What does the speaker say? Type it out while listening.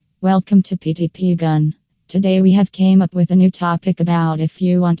Welcome to PTP Gun. Today we have came up with a new topic about if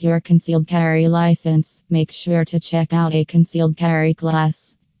you want your concealed carry license, make sure to check out a concealed carry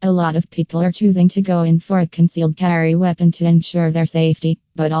class. A lot of people are choosing to go in for a concealed carry weapon to ensure their safety,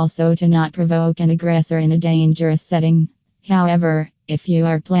 but also to not provoke an aggressor in a dangerous setting. However, if you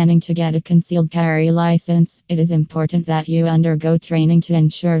are planning to get a concealed carry license, it is important that you undergo training to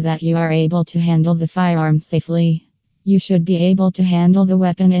ensure that you are able to handle the firearm safely. You should be able to handle the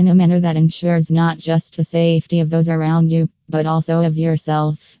weapon in a manner that ensures not just the safety of those around you, but also of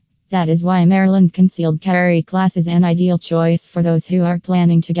yourself. That is why Maryland Concealed Carry class is an ideal choice for those who are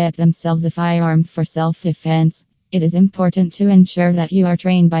planning to get themselves a firearm for self-defense. It is important to ensure that you are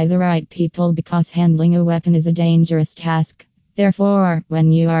trained by the right people because handling a weapon is a dangerous task. Therefore,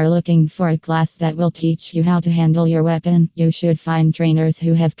 when you are looking for a class that will teach you how to handle your weapon, you should find trainers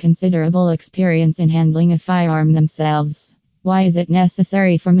who have considerable experience in handling a firearm themselves. Why is it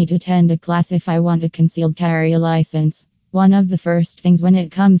necessary for me to attend a class if I want a concealed carry license? One of the first things when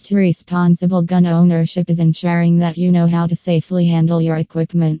it comes to responsible gun ownership is ensuring that you know how to safely handle your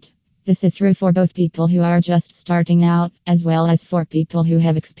equipment. This is true for both people who are just starting out, as well as for people who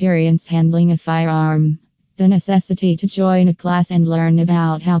have experience handling a firearm. The necessity to join a class and learn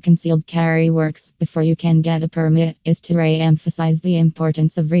about how concealed carry works before you can get a permit is to re-emphasize the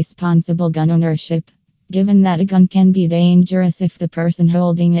importance of responsible gun ownership. Given that a gun can be dangerous if the person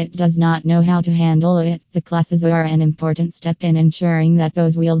holding it does not know how to handle it, the classes are an important step in ensuring that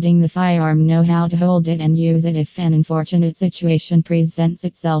those wielding the firearm know how to hold it and use it if an unfortunate situation presents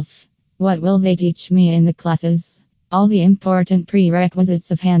itself. What will they teach me in the classes? All the important prerequisites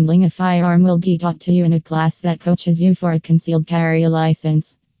of handling a firearm will be taught to you in a class that coaches you for a concealed carry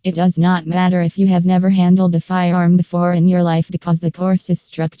license. It does not matter if you have never handled a firearm before in your life because the course is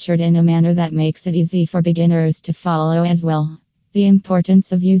structured in a manner that makes it easy for beginners to follow as well. The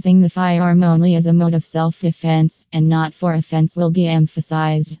importance of using the firearm only as a mode of self-defense and not for offense will be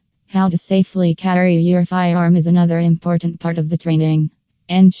emphasized. How to safely carry your firearm is another important part of the training.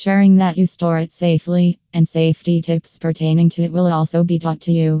 Ensuring that you store it safely, and safety tips pertaining to it will also be taught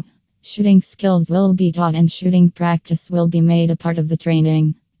to you. Shooting skills will be taught and shooting practice will be made a part of the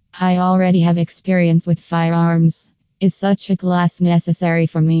training. I already have experience with firearms. Is such a class necessary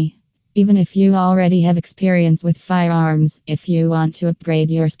for me? Even if you already have experience with firearms, if you want to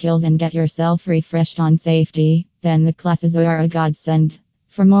upgrade your skills and get yourself refreshed on safety, then the classes are a godsend.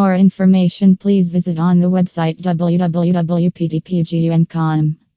 For more information, please visit on the website www.ptpgun.com.